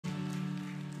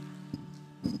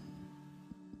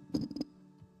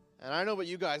And I don't know about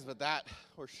you guys, but that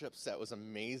worship set was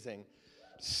amazing.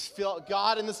 Just feel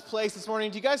God in this place this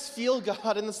morning. Do you guys feel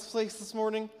God in this place this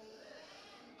morning?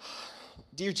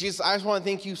 Dear Jesus, I just want to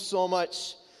thank you so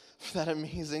much for that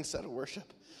amazing set of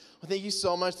worship. Well, thank you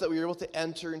so much that we were able to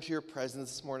enter into your presence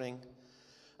this morning.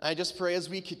 And I just pray as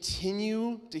we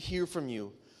continue to hear from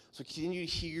you, so continue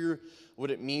to hear what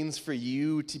it means for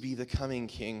you to be the coming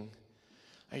King.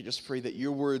 I just pray that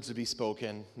your words would be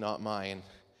spoken, not mine,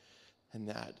 and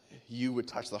that you would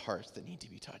touch the hearts that need to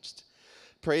be touched.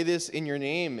 Pray this in your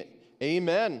name.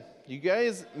 Amen. You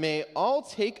guys may all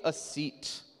take a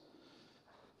seat.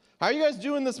 How are you guys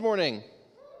doing this morning?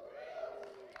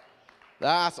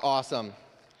 That's awesome.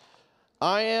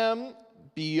 I am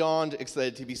beyond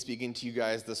excited to be speaking to you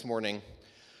guys this morning,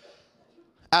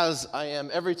 as I am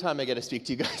every time I get to speak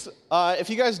to you guys. If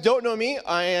you guys don't know me,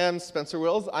 I am Spencer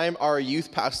Wills. I am our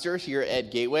youth pastor here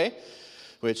at Gateway,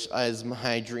 which is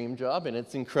my dream job, and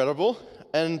it's incredible.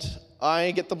 And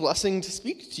I get the blessing to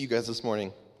speak to you guys this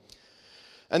morning.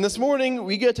 And this morning,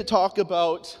 we get to talk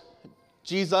about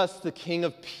Jesus, the King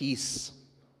of Peace,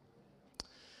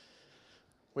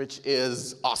 which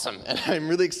is awesome. And I'm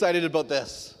really excited about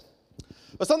this.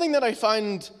 But something that I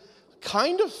find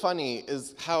kind of funny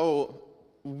is how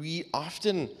we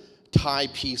often tie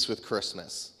peace with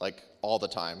Christmas, like all the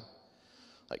time.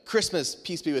 Like, Christmas,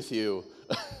 peace be with you.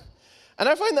 And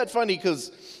I find that funny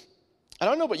because I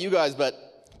don't know about you guys,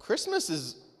 but Christmas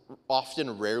is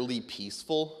often rarely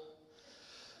peaceful.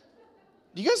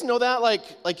 Do you guys know that?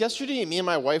 Like yesterday, me and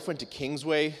my wife went to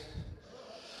Kingsway.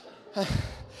 And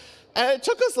it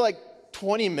took us like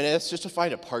 20 minutes just to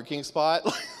find a parking spot.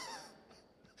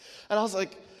 And I was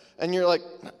like, and you're like,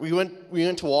 we went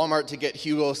to Walmart to get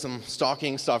Hugo some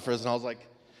stocking stuffers, and I was like,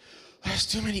 there's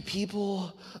too many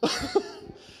people.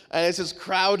 And it's just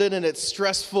crowded, and it's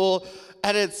stressful,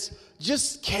 and it's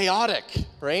just chaotic,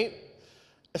 right?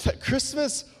 It's that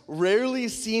Christmas rarely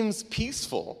seems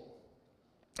peaceful.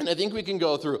 And I think we can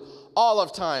go through all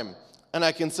of time, and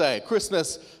I can say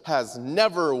Christmas has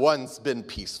never once been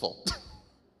peaceful.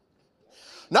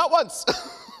 Not once.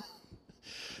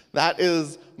 That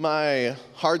is my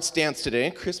hard stance today.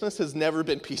 Christmas has never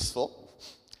been peaceful.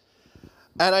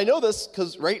 And I know this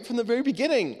because right from the very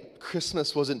beginning,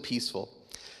 Christmas wasn't peaceful.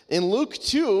 In Luke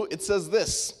 2, it says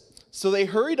this: "So they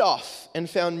hurried off and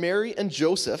found Mary and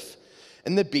Joseph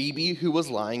and the baby who was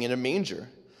lying in a manger.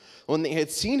 When they had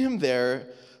seen him there,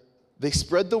 they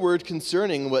spread the word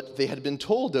concerning what they had been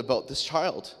told about this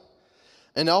child.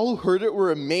 And all who heard it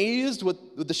were amazed what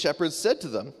the shepherds said to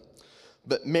them.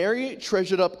 But Mary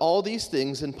treasured up all these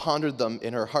things and pondered them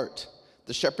in her heart.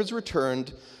 The shepherds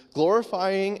returned,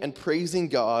 glorifying and praising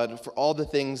God for all the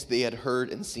things they had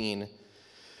heard and seen,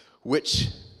 which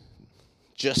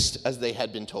just as they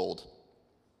had been told."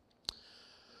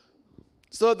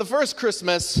 So the first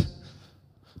Christmas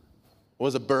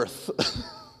was a birth.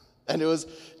 And it was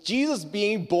Jesus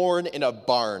being born in a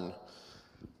barn.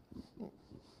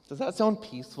 Does that sound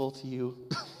peaceful to you?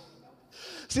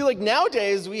 See, like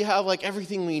nowadays, we have like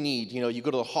everything we need. You know, you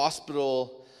go to the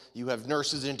hospital, you have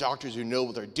nurses and doctors who know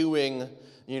what they're doing.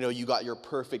 You know, you got your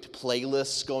perfect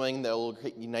playlists going that will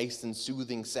create you nice and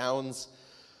soothing sounds,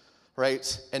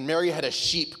 right? And Mary had a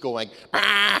sheep going,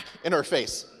 "Ah," in her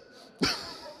face.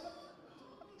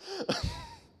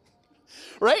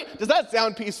 Right? Does that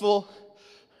sound peaceful?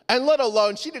 And let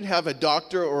alone, she didn't have a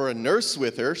doctor or a nurse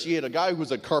with her. She had a guy who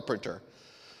was a carpenter.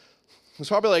 He was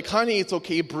probably like, "Honey, it's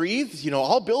okay, breathe. You know,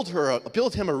 I'll build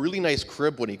him a really nice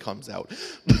crib when he comes out."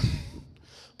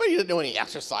 But he didn't know any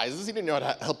exercises. He didn't know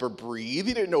how to help her breathe.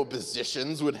 He didn't know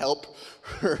positions would help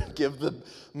her give the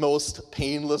most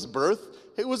painless birth.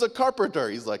 He was a carpenter.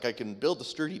 He's like, "I can build a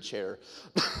sturdy chair."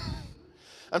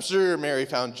 I'm sure Mary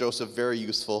found Joseph very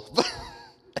useful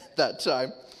at that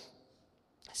time.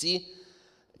 See,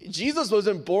 Jesus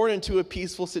wasn't born into a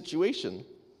peaceful situation.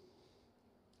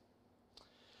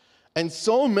 And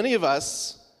so many of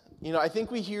us, you know, I think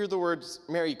we hear the words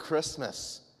Merry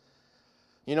Christmas.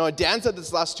 You know, Dan said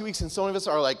this last 2 weeks, and so many of us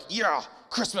are like, "Yeah,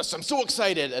 Christmas, I'm so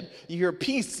excited." And you hear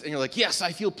peace, and you're like, "Yes,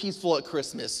 I feel peaceful at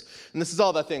Christmas." And this is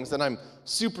all the things, and I'm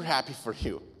super happy for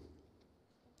you.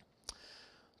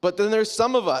 But then there's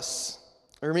some of us,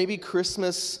 or maybe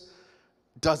Christmas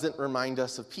doesn't remind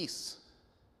us of peace.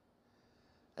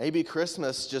 Maybe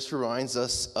Christmas just reminds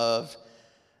us of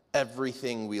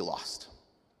everything we lost.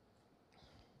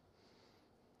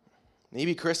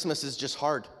 Maybe Christmas is just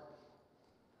hard.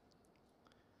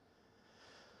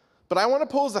 But I want to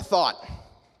pose a thought.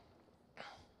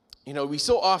 You know, we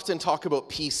so often talk about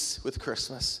peace with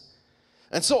Christmas.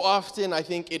 And so often I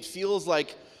think it feels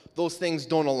like those things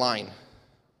don't align.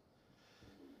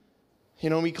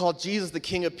 We call Jesus the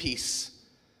King of Peace.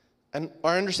 And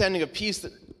our understanding of peace,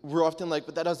 that we're often like,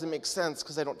 but that doesn't make sense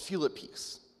because I don't feel at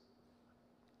peace.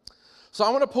 So I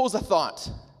want to pose a thought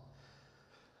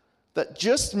that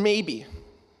just maybe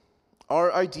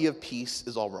our idea of peace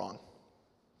is all wrong.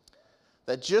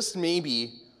 That just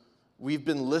maybe we've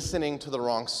been listening to the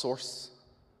wrong source.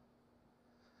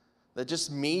 That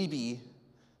just maybe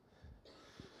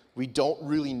we don't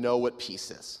really know what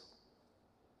peace is.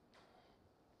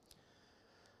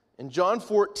 In John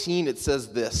 14, it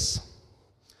says this,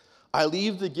 I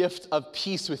leave the gift of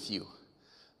peace with you,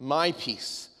 my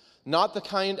peace, not the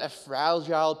kind of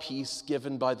fragile peace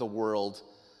given by the world,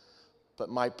 but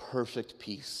my perfect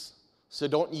peace. So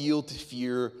don't yield to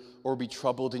fear or be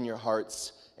troubled in your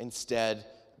hearts. Instead,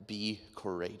 be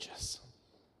courageous.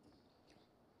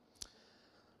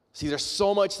 See, there's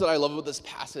so much that I love about this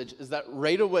passage is that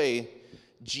right away,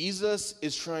 Jesus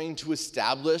is trying to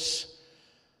establish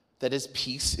that his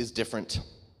peace is different.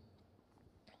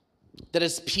 That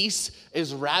his peace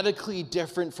is radically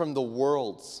different from the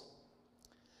world's.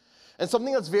 And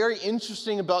something that's very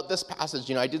interesting about this passage,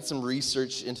 I did some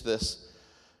research into this,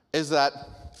 is that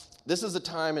this is a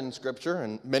time in Scripture,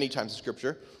 and many times in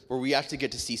Scripture, where we actually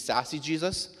get to see sassy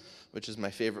Jesus, which is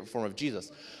my favorite form of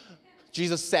Jesus.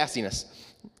 Jesus' sassiness.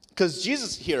 Because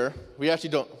Jesus here, we actually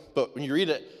don't, but when you read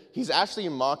it, he's actually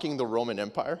mocking the Roman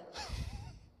Empire.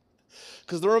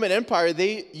 Because the Roman Empire,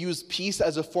 they used peace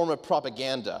as a form of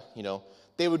propaganda,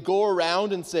 They would go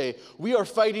around and say, we are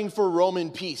fighting for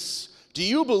Roman peace. Do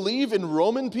you believe in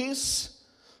Roman peace?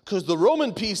 Because the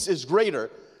Roman peace is greater.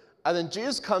 And then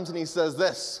Jesus comes and he says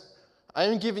this, I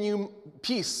am giving you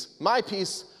peace, my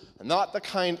peace, not the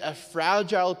kind of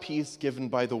fragile peace given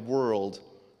by the world,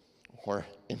 or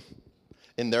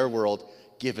in their world,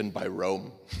 given by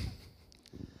Rome.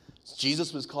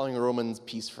 Jesus was calling Romans'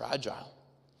 peace fragile.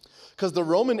 Because the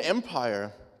Roman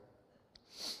Empire,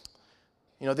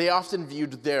 they often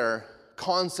viewed their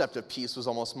concept of peace was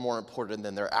almost more important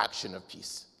than their action of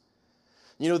peace.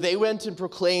 They went and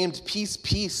proclaimed peace,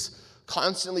 peace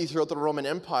constantly throughout the Roman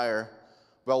Empire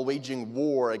while waging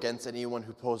war against anyone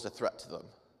who posed a threat to them.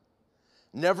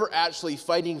 Never actually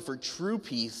fighting for true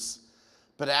peace,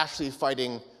 but actually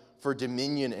fighting for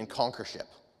dominion and conquerorship.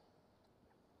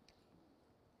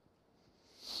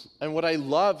 And what I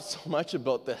love so much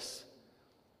about this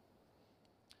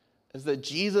is that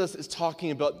Jesus is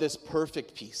talking about this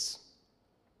perfect peace.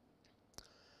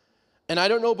 And I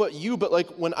don't know about you,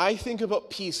 but when I think about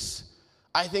peace,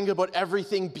 I think about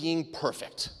everything being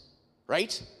perfect,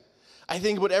 right? I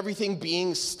think about everything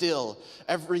being still,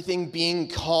 everything being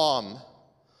calm.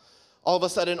 All of a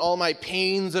sudden, all my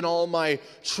pains and all my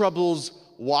troubles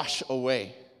wash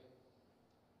away,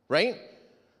 right?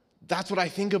 That's what I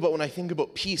think about when I think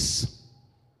about peace.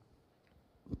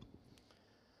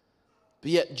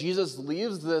 But yet, Jesus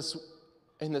leaves this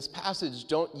in this passage,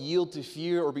 don't yield to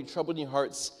fear or be troubled in your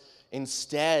hearts.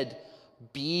 Instead,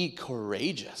 be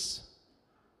courageous.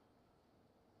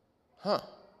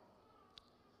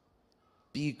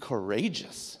 Be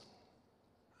courageous.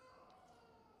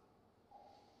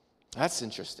 That's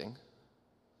interesting.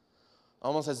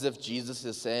 Almost as if Jesus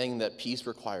is saying that peace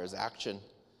requires action.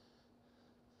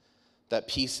 That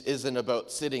peace isn't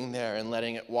about sitting there and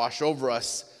letting it wash over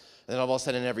us, and then all of a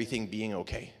sudden everything being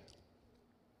okay.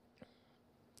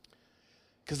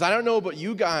 Because I don't know about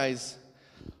you guys,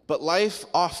 but life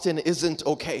often isn't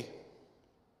okay.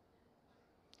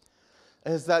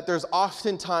 Is that there's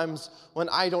often times when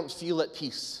I don't feel at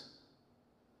peace.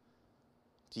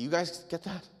 Do you guys get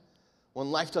that?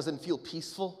 When life doesn't feel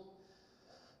peaceful?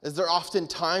 Is there often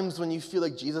times when you feel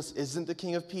like Jesus isn't the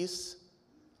King of Peace?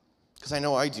 Because I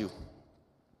know I do.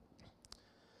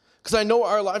 Because I know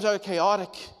our lives are chaotic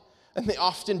and they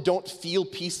often don't feel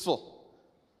peaceful.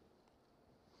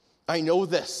 I know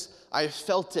this. I've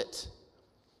felt it.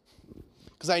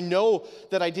 Because I know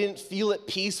that I didn't feel at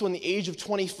peace when at the age of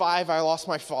 25 I lost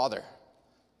my father.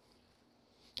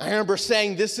 I remember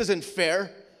saying, this isn't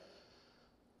fair.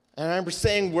 And I remember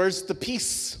saying, where's the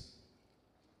peace?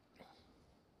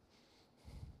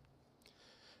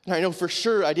 And I know for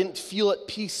sure I didn't feel at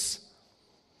peace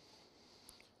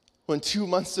when 2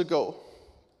 months ago,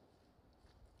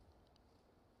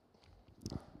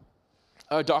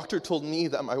 a doctor told me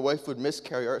that my wife would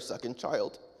miscarry our second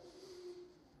child.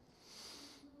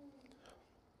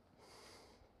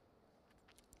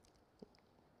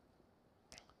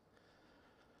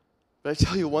 But I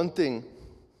tell you one thing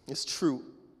is true,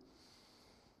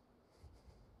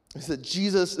 is that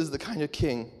Jesus is the kind of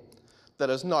king that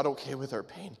is not okay with our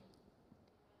pain.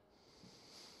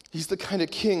 He's the kind of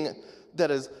king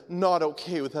that is not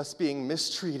okay with us being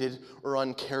mistreated or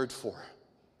uncared for.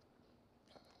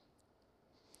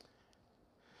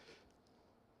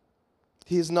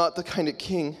 He is not the kind of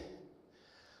king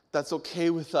that's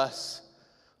okay with us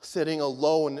sitting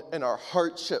alone in our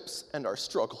hardships and our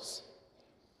struggles.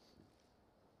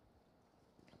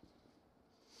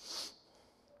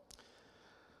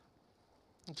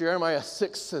 Jeremiah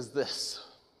 6 says this,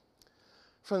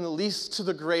 "From the least to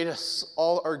the greatest,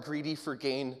 all are greedy for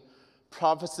gain.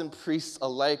 Prophets and priests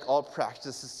alike, all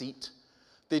practice deceit.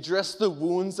 They dress the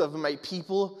wounds of my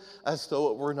people as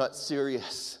though it were not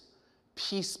serious.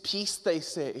 Peace, peace, they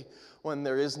say, when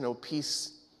there is no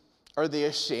peace. Are they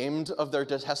ashamed of their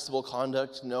detestable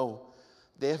conduct? No,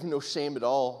 they have no shame at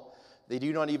all. They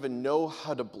do not even know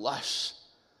how to blush.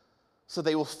 So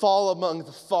they will fall among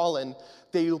the fallen.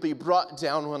 They will be brought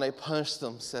down when I punish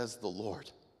them, says the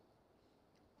Lord."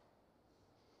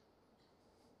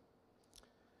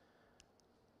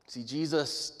 See,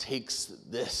 Jesus takes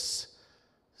this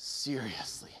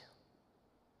seriously.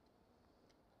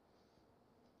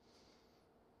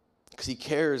 Because he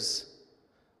cares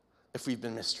if we've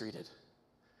been mistreated.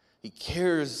 He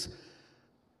cares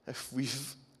if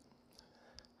we've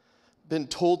been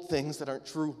told things that aren't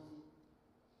true.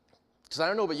 Because I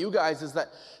don't know about you guys, is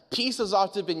that peace has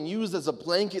often been used as a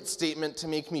blanket statement to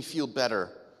make me feel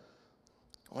better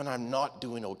when I'm not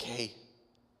doing okay.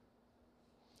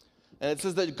 And it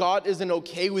says that God isn't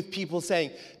okay with people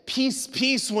saying, "Peace,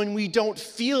 peace," when we don't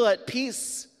feel at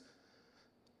peace.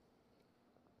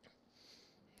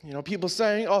 You know, people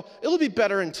saying, "Oh, it'll be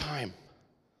better in time."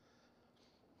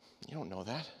 You don't know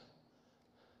that.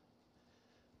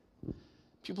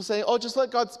 People say, "Oh, just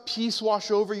let God's peace wash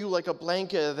over you like a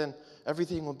blanket, then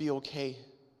everything will be okay."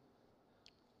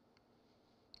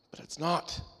 But it's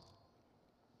not.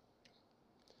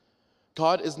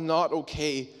 God is not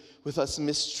okay with us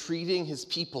mistreating his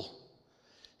people.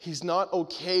 He's not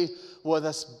okay with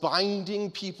us binding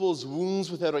people's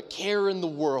wounds without a care in the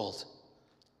world.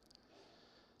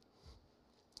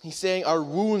 He's saying our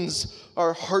wounds,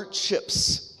 our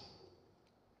hardships,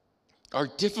 our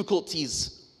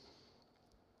difficulties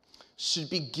should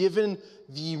be given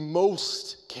the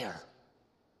most care.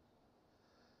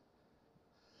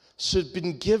 Should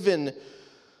be given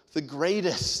the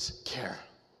greatest care.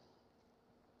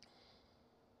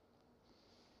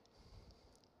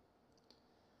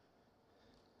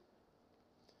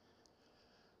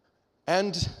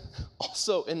 And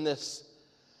also in this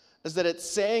is that it's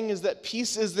saying is that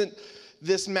peace isn't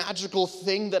this magical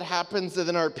thing that happens and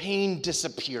then our pain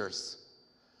disappears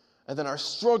and then our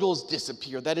struggles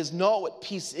disappear. That is not what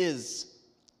peace is.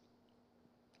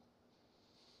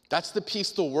 That's the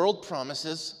peace the world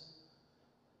promises.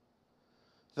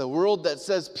 The world that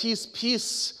says peace,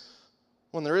 peace,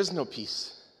 when there is no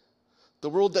peace. The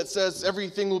world that says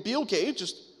everything will be okay,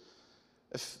 just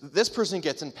if this person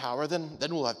gets in power, then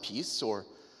we'll have peace. Or,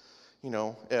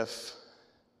 if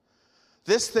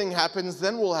this thing happens,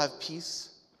 then we'll have peace.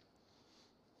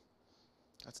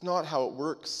 That's not how it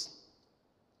works.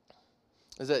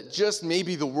 Is that just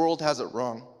maybe the world has it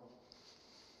wrong.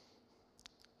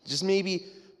 Just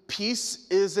maybe peace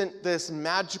isn't this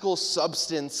magical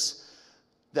substance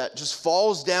that just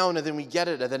falls down and then we get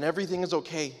it and then everything is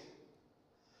okay.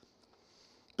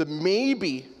 But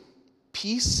maybe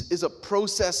peace is a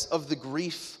process of the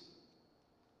grief.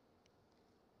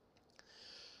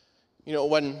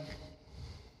 When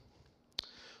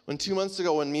 2 months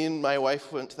ago, when me and my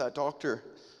wife went to that doctor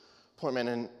appointment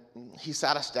and he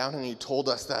sat us down and he told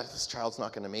us that this child's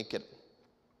not going to make it.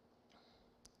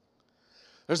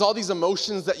 There's all these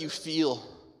emotions that you feel.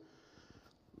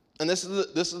 And this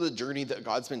is the journey that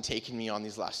God's been taking me on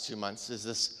these last 2 months, is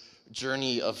this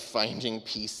journey of finding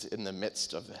peace in the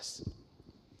midst of this.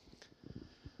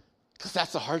 Because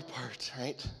that's the hard part,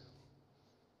 right?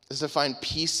 Is to find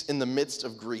peace in the midst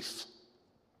of grief.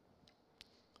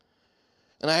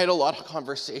 And I had a lot of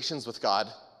conversations with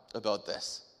God about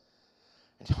this.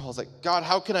 And I was like, "God,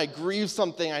 how can I grieve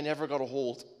something I never got a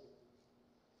hold?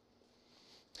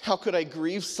 How could I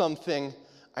grieve something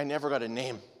I never got a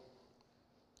name?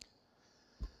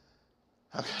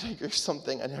 How could I grieve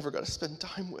something I never got to spend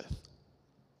time with?"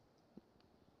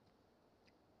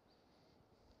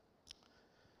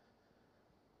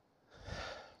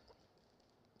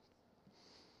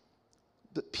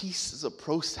 But peace is a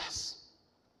process.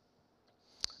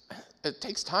 It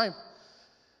takes time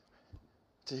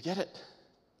to get it.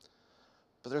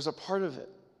 But there's a part of it.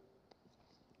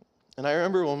 And I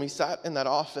remember when we sat in that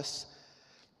office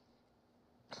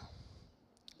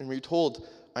and we were told,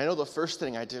 I know the first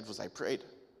thing I did was I prayed.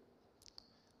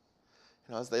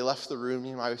 As they left the room, me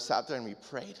and my wife sat there and we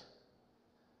prayed.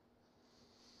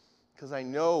 Because I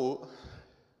know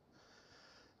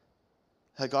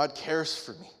that God cares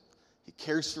for me. He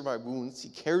cares for my wounds. He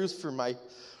cares for my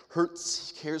hurts.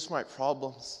 He cares for my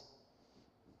problems.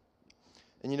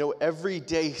 And every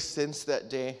day since that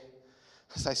day,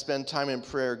 as I spend time in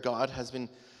prayer, God has been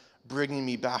bringing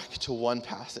me back to one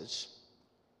passage,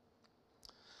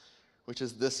 which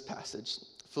is this passage,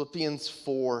 Philippians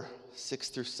 4, 6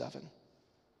 through 7.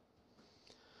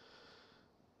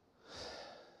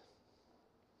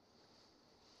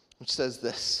 Which says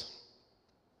this: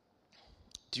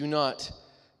 do not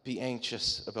be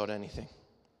anxious about anything,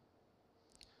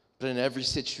 but in every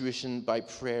situation by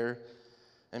prayer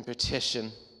and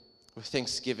petition with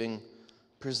thanksgiving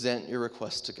present your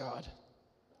requests to God.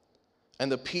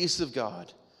 And the peace of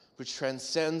God, which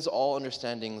transcends all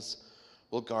understandings,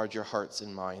 will guard your hearts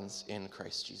and minds in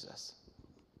Christ Jesus.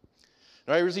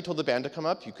 Now, I originally told the band to come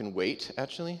up. You can wait,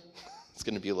 actually. It's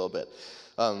going to be a little bit.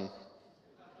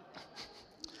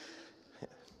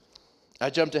 I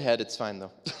jumped ahead. It's fine,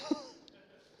 though.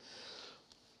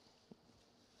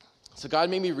 So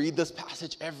God made me read this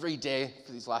passage every day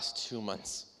for these last 2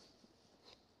 months.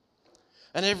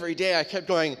 And every day I kept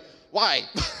going, why?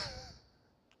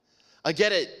 I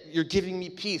get it. You're giving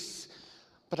me peace,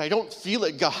 but I don't feel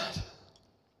it, God.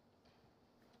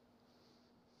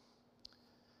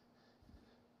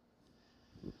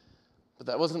 But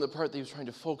that wasn't the part that he was trying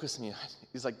to focus me on.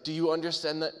 He's like, do you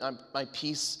understand that my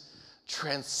peace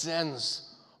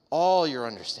transcends all your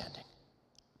understanding?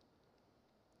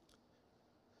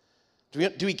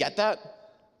 Do we get that?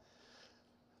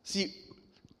 See,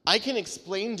 I can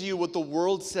explain to you what the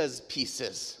world says peace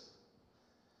is.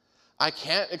 I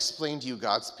can't explain to you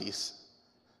God's peace.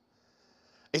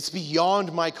 It's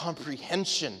beyond my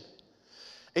comprehension.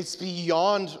 It's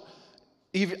beyond,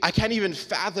 I can't even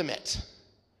fathom it.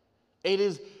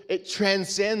 It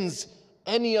transcends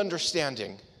any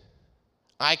understanding.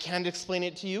 I can't explain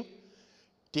it to you.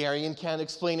 Darian can't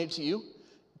explain it to you.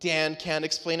 Dan can't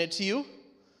explain it to you.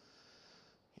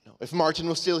 If Martin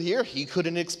was still here, he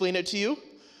couldn't explain it to you.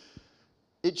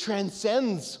 It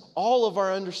transcends all of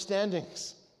our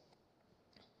understandings.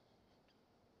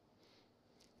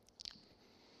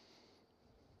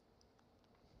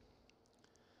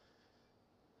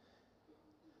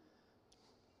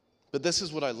 But this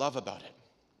is what I love about it.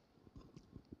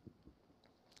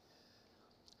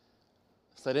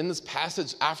 It's that in this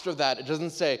passage after that, it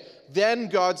doesn't say, then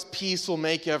God's peace will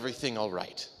make everything all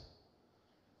right.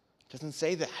 It doesn't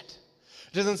say that.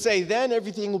 It doesn't say, then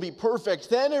everything will be perfect,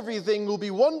 then everything will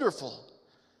be wonderful.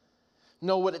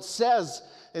 No, what it says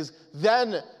is,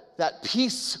 then that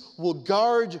peace will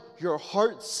guard your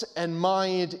hearts and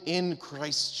mind in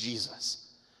Christ Jesus.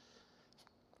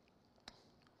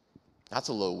 That's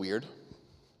a little weird.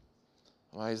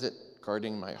 Why is it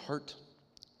guarding my heart?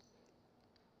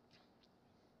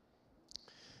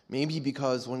 Maybe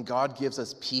because when God gives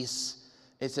us peace,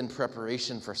 it's in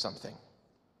preparation for something.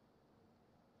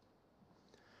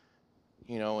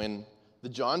 In the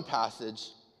John passage,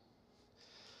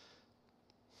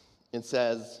 it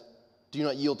says, do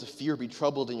not yield to fear, be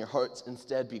troubled in your hearts,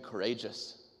 instead be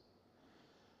courageous.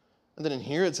 And then in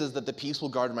here it says that the peace will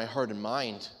guard my heart and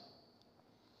mind.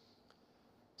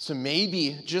 So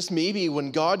maybe, just maybe,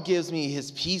 when God gives me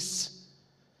his peace,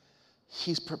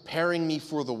 he's preparing me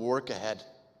for the work ahead.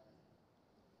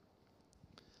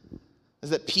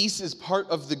 Is that peace is part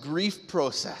of the grief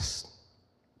process.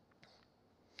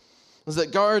 Is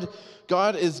that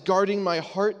God is guarding my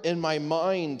heart and my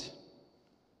mind.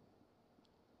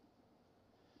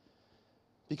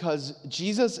 Because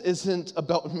Jesus isn't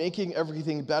about making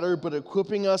everything better, but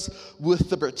equipping us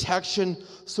with the protection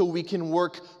so we can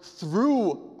work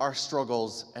through our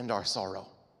struggles and our sorrow.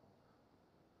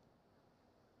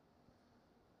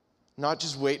 Not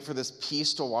just wait for this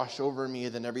peace to wash over me,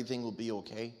 then everything will be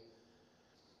okay.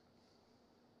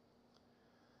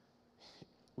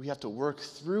 We have to work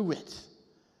through it.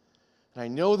 And I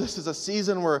know this is a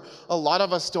season where a lot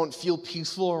of us don't feel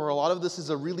peaceful, or a lot of this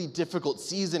is a really difficult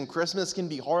season. Christmas can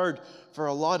be hard for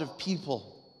a lot of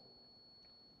people.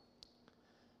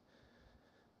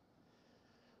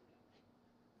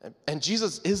 And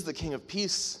Jesus is the King of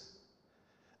Peace.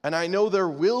 And I know there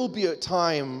will be a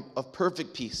time of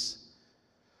perfect peace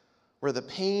where the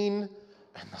pain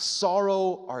and the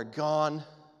sorrow are gone.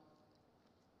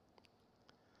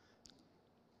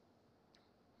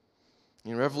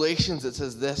 In Revelations, it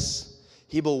says this: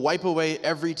 he will wipe away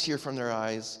every tear from their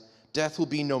eyes. Death will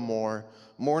be no more.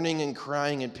 Mourning and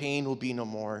crying and pain will be no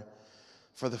more,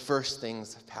 for the first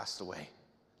things have passed away.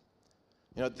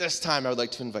 At this time, I would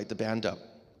like to invite the band up.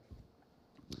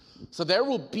 So there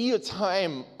will be a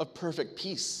time of perfect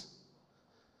peace.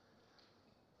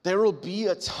 There will be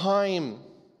a time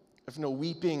of no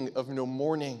weeping, of no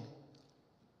mourning.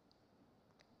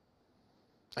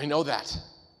 I know that.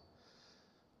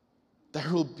 There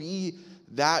will be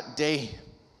that day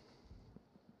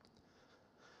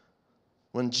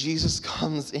when Jesus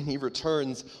comes and he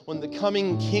returns, when the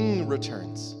coming King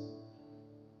returns.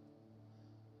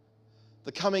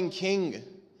 The coming King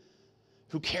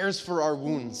who cares for our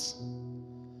wounds.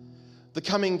 The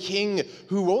coming King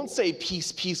who won't say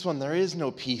peace, peace when there is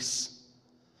no peace,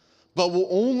 but will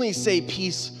only say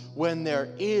peace when there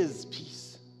is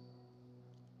peace.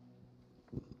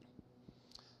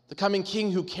 The coming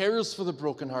King who cares for the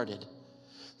brokenhearted.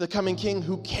 The coming King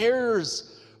who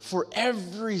cares for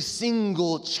every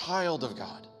single child of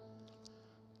God.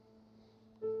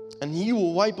 And he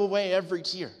will wipe away every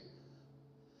tear.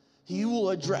 He will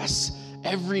address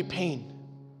every pain.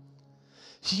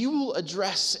 He will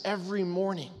address every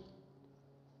mourning.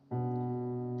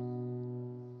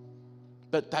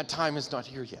 But that time is not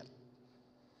here yet.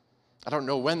 I don't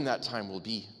know when that time will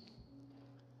be.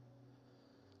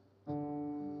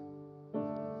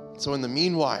 So in the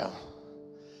meanwhile,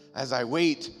 as I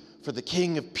wait for the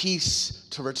King of Peace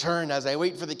to return, as I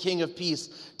wait for the King of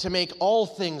Peace to make all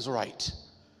things right,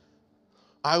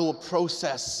 I will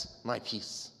process my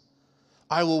peace.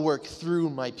 I will work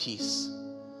through my peace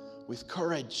with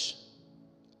courage.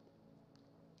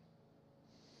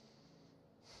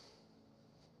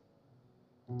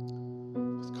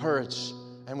 With courage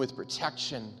and with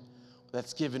protection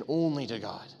that's given only to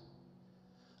God.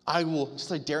 I will,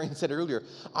 just like Darian said earlier,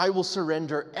 I will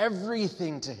surrender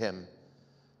everything to him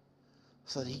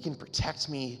so that he can protect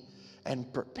me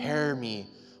and prepare me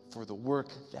for the work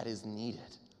that is needed.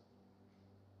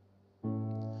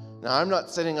 Now, I'm not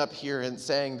sitting up here and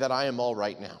saying that I am all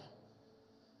right now.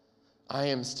 I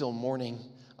am still mourning.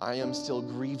 I am still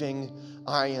grieving.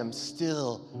 I am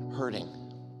still hurting.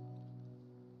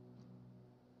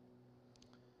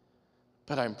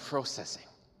 But I'm processing.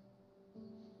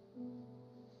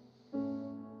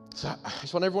 So I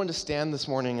just want everyone to stand this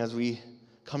morning as we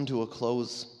come to a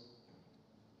close.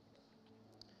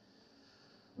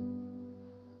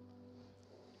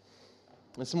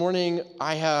 This morning,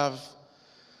 I have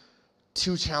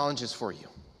 2 challenges for you.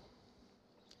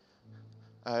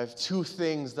 I have 2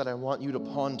 things that I want you to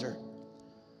ponder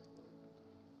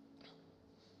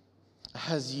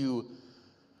as you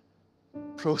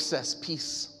process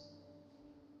peace.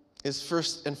 Is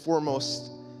first and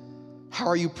foremost, how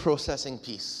are you processing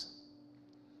peace?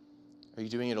 Are you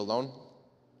doing it alone?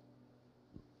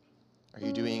 Are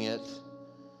you doing it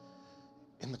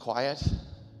in the quiet?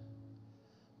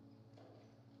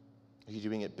 Are you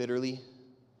doing it bitterly?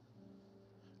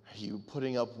 Are you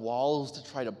putting up walls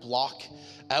to try to block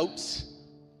out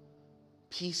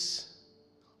peace?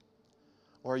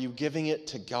 Or are you giving it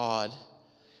to God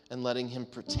and letting him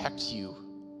protect you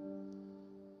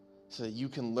so that you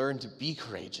can learn to be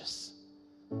courageous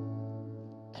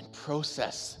and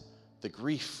process the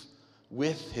grief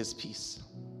with his peace?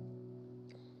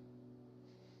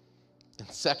 And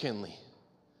secondly,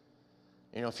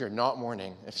 if you're not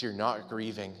mourning, if you're not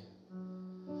grieving,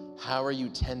 how are you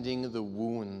tending the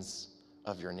wounds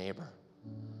of your neighbor?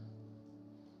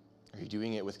 Are you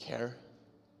doing it with care?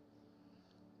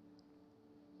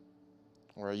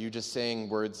 Or are you just saying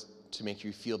words to make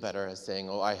you feel better, as saying,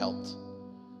 oh, I helped?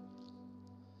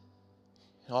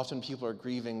 And often people are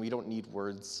grieving. We don't need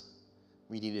words.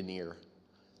 We need an ear.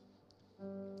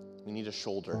 We need a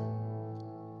shoulder.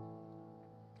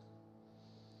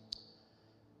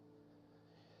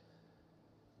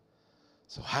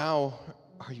 So how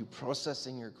are you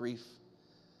processing your grief?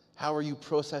 How are you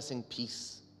processing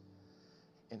peace?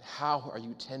 And how are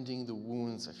you tending the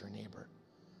wounds of your neighbor?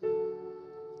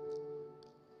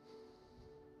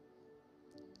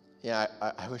 Yeah,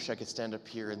 I wish I could stand up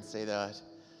here and say that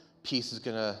peace is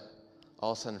going to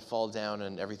all of a sudden fall down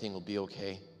and everything will be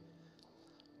okay.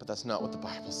 But that's not what the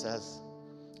Bible says.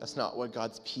 That's not what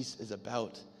God's peace is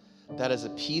about. That is a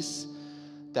peace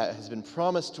that has been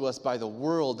promised to us by the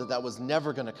world that was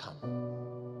never going to come.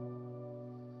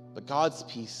 But God's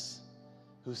peace,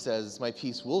 who says, my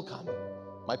peace will come,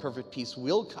 my perfect peace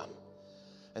will come,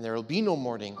 and there will be no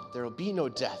mourning, there will be no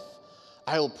death.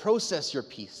 I will process your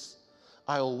peace.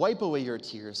 I will wipe away your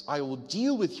tears. I will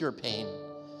deal with your pain.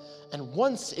 And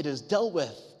once it is dealt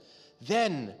with,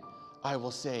 then I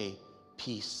will say,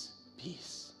 peace,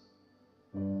 peace.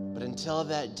 But until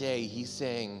that day, he's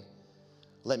saying,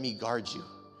 let me guard you.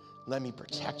 Let me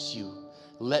protect you.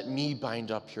 Let me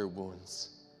bind up your wounds.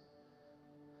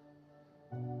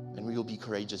 And we will be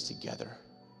courageous together.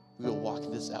 We will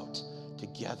walk this out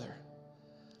together.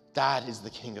 That is the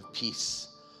King of Peace.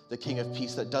 The King of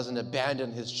Peace that doesn't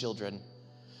abandon his children.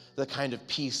 The kind of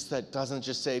peace that doesn't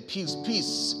just say, peace,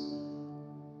 peace,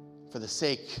 for the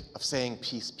sake of saying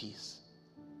peace, peace.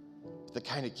 the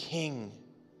kind of king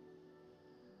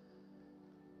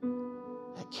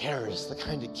that cares, the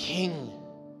kind of king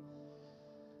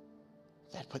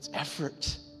that puts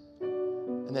effort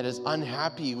and that is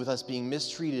unhappy with us being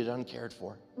mistreated, uncared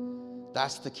for.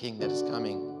 That's the king that is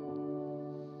coming.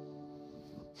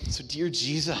 So, dear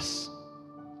Jesus,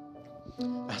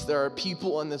 as there are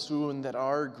people in this room that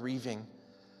are grieving,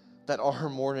 that are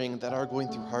mourning, that are going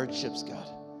through hardships, God,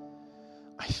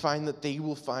 I find that they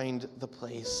will find the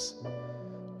place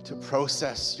to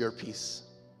process your peace.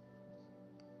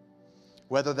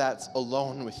 Whether that's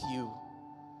alone with you,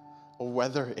 or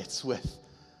whether it's with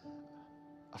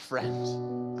a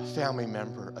friend, a family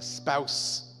member, a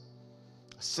spouse,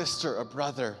 a sister, a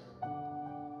brother.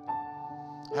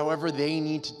 However they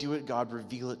need to do it, God,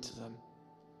 reveal it to them.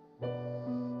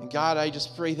 And God, I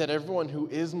just pray that everyone who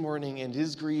is mourning and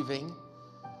is grieving,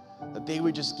 that they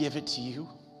would just give it to you.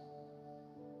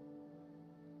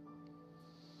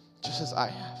 Just as I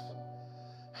have.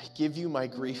 I give you my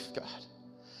grief, God.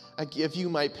 I give you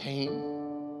my pain.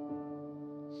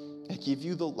 I give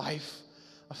you the life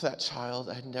of that child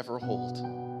I'd never hold.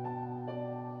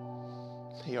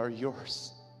 They are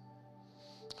yours,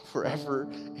 forever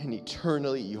and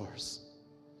eternally yours.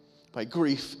 My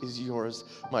grief is yours.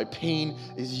 My pain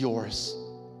is yours.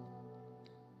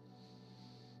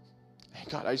 And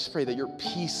God, I just pray that your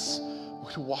peace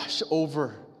would wash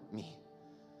over me,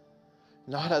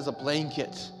 not as a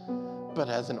blanket, but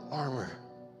as an armor,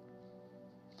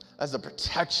 as a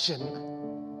protection,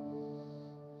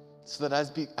 so that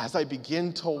as I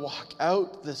begin to walk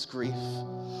out this grief,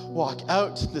 walk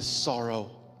out this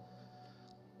sorrow,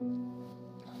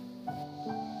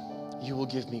 you will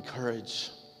give me courage.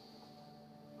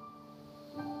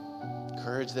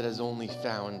 Courage that is only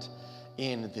found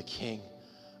in the King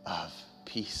of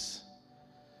Peace.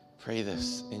 Pray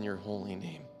this in your holy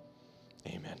name.